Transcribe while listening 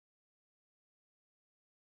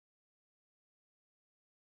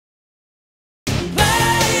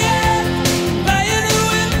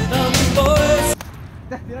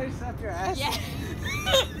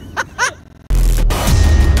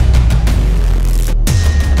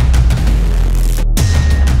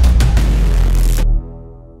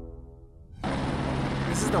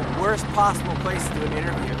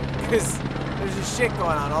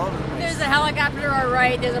flying all over the place. There's a helicopter to our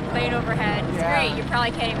right, there's a plane overhead. It's great. You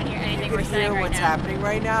probably can't even hear anything we're saying right now. What's happening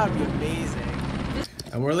right now would be amazing.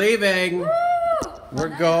 And we're leaving. Woo!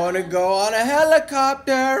 We're going to go on a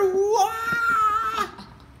helicopter. Wah!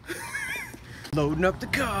 Loading up the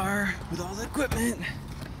car with all the equipment.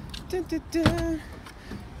 Dun, dun, dun.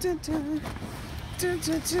 Dun, dun. Dun,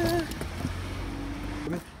 dun, dun.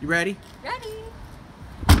 You ready? Ready.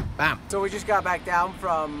 Bam. So we just got back down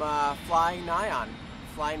from flying Nyon.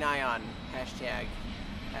 Fly Nyon. Hashtag.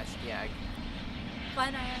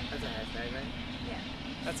 Fly Nyon. That's a hashtag, right? Yeah.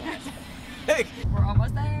 That's a hashtag. We're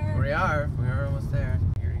almost there. We are almost there.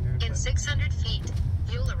 In 600 feet,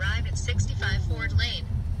 you'll arrive at 65 Ford Lane.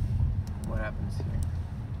 What happens here?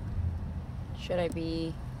 Should I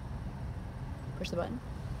be... push the button?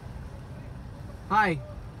 Hi.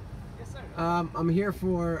 Yes, sir. I'm here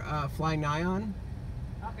for Fly Nyon.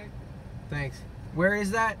 Okay. Thanks. Where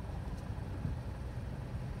is that?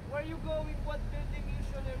 Where you going? What building you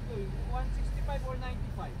should have going? 165 or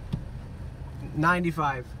 95?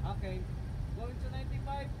 95. Okay. Going to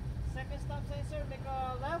 95. Second stop sign, sir. Make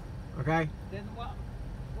a left. Okay. Then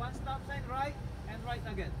one stop sign right and right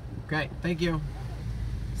again. Okay. Thank you.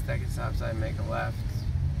 Second stop sign, make a left.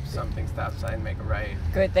 Something stop sign, make a right.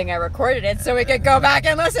 Good thing I recorded it so we could go back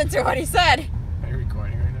and listen to what he said. Are you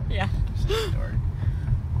recording right now? Yeah.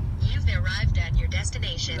 You've arrived at your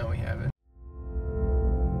destination. No, we haven't.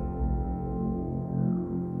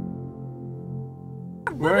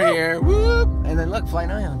 We're here. Whoop! And then look, Fly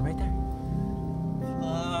Nyon right there.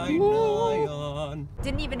 Fly Nyon.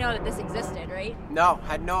 Didn't even know that this existed, right? No,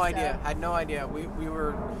 had no idea. Had no idea. We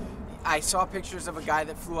were. I saw pictures of a guy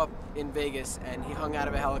that flew up in Vegas and he hung out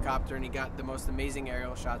of a helicopter and he got the most amazing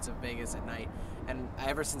aerial shots of Vegas at night. And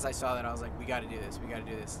ever since I saw that, I was like, we got to do this. We got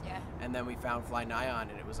to do this. Yeah. And then we found Fly Nyon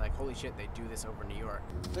and it was like, holy shit, they do this over New York.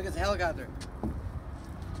 Look at the helicopter.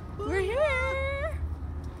 We're here.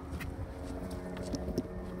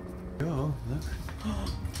 Oh, look.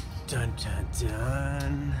 Dun dun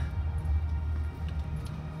dun.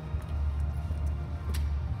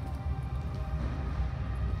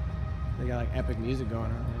 They got like epic music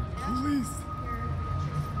going on there. Police.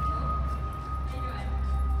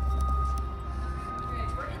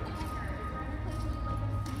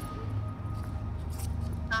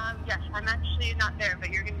 Yes, I'm actually not there,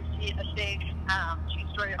 but you're going to see a big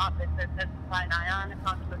two-story office that says Fly Nyon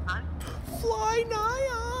across the front. Fly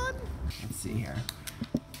Nyon. Let's see here.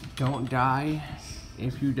 Don't die.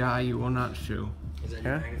 If you die, you will not sue.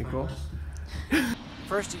 Yeah, you cool?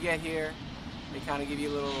 First, you get here. They kind of give you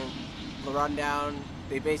a little rundown.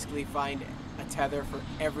 They basically find a tether for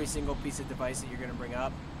every single piece of device that you're going to bring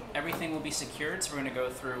up. Everything will be secured, so we're going to go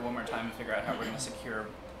through one more time and figure out how we're going to secure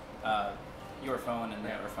your phone and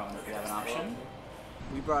the other phone if we have an option.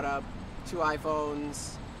 We brought up 2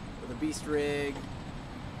 iPhones with a Beast rig,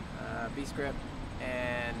 Beast grip,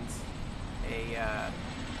 and a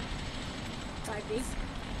 5D.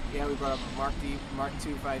 yeah, we brought up a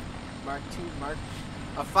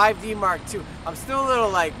a 5D Mark II. I'm still a little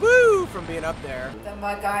like woo from being up there. The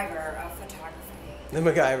MacGyver of photography. The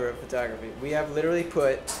MacGyver of photography. We have literally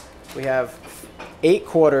we have 8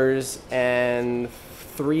 quarters and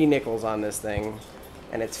 3 nickels on this thing,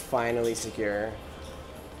 and it's finally secure.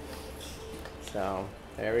 So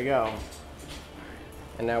there we go.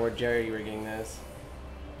 And now we're jerry-rigging this.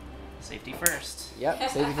 Safety first. Yep,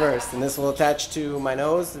 safety first. And this will attach to my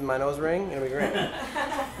nose and my nose ring. It'll be great.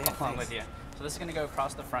 Along with you. So this is going to go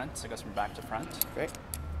across the front, so it goes from back to front. Great.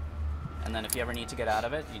 And then if you ever need to get out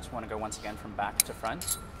of it, you just want to go once again from back to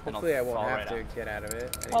front. Hopefully I won't have to get out of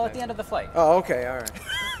it. Well, at the end of the flight. Oh, okay, all right.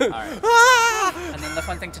 All right. And then the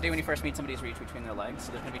fun thing to do when you first meet somebody is reach between their legs.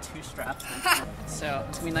 So there's going to be 2 straps. So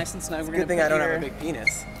it's going to be nice and snug. Good thing I don't have a big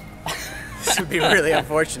penis. This would be really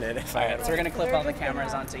unfortunate if I had. So we're going to clip all the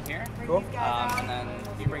cameras onto here. Cool. And then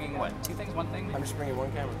you're bringing what? 2 things? 1 thing? I'm just bringing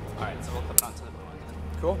 1 camera. All right, so we'll clip it onto the blue one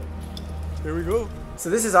then. Cool. Here we go. So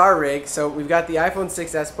this is our rig. So we've got the iPhone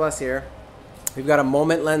 6s Plus here. We've got a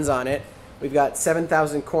Moment lens on it. We've got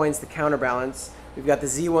 7,000 coins to counterbalance. We've got the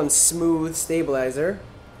Z1 Smooth stabilizer.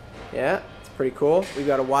 Yeah, it's pretty cool. We've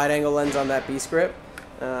got a wide-angle lens on that Beast grip.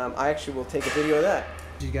 I actually will take a video of that.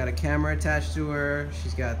 She's got a camera attached to her.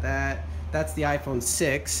 She's got that. That's the iPhone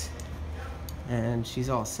 6. And she's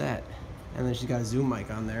all set. And then she's got a zoom mic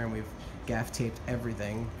on there, and we've gaff taped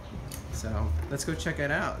everything. So let's go check it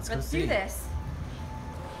out. Let's do this.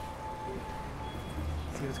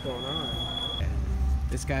 See what's going on.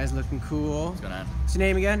 This guy's looking cool. What's going on? What's your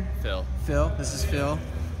name again? Phil. Phil. This is Phil.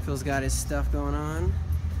 Phil's got his stuff going on.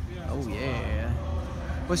 Oh yeah.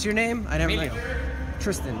 What's your name? I never know.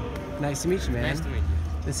 Tristan. Nice to meet you, man. Nice to meet you.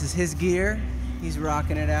 This is his gear. He's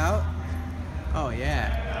rocking it out. Oh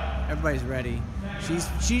yeah, everybody's ready.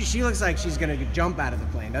 She looks like she's gonna jump out of the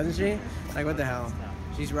plane, doesn't she? Like what the hell?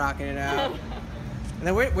 She's rocking it out. And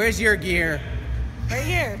then where's your gear? Right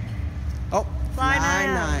here. Oh, Fly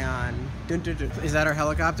Nyon. Dun, dun, dun. Is that our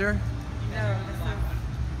helicopter? No.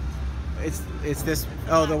 It's this.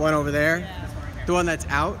 Oh, the one over there. The one that's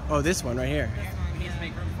out. Oh, this one right here. We need to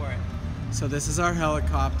make room for it. So this is our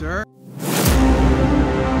helicopter.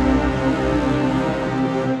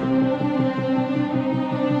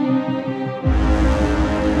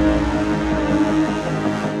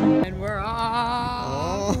 And we're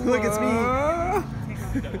off. Oh, look, it's me.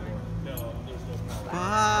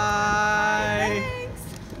 Bye. Thanks.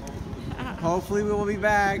 Hopefully we will be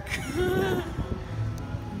back.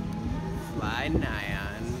 Fly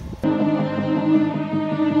Nyon.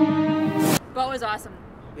 Bo was awesome.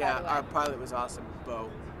 Yeah, our pilot was awesome. Bo.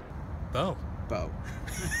 Bo.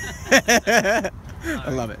 I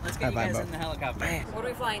love it. Let's get you guys in the helicopter. What are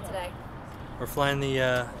we flying today? We're flying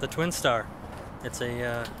the Twin Star. It's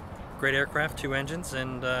a great aircraft, 2 engines,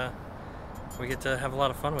 and we get to have a lot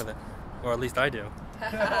of fun with it. Or at least I do.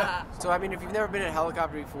 So I mean, if you've never been in a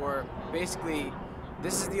helicopter before, basically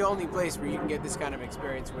this is the only place where you can get this kind of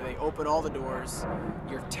experience where they open all the doors,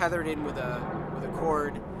 you're tethered in with a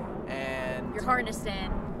cord, and You're harnessed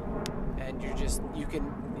in. And you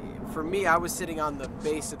can, for me, I was sitting on the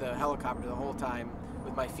base of the helicopter the whole time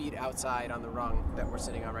with my feet outside on the rung that we're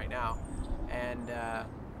sitting on right now, and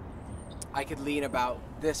I could lean about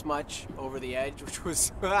this much over the edge, which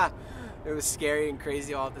was it was scary and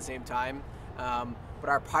crazy all at the same time. But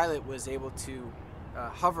our pilot was able to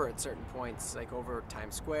hover at certain points, like over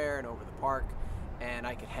Times Square and over the park, and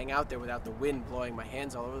I could hang out there without the wind blowing my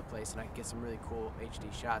hands all over the place, and I could get some really cool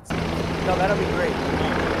HD shots. No, that'll be great.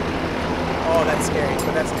 Oh, that's scary,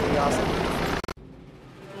 but that's gonna be awesome.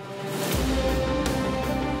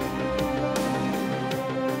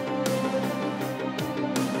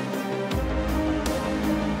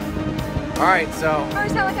 All right, so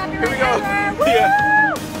First helicopter here we go. ride ever.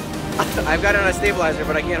 Yeah. I've got it on a stabilizer,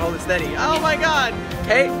 but I can't hold it steady. Oh my God!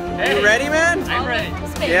 Hey, you ready, man? I'm ready.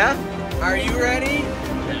 Yeah. Are you ready?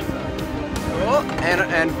 Oh,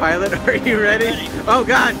 and pilot, are you ready? Oh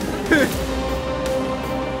God!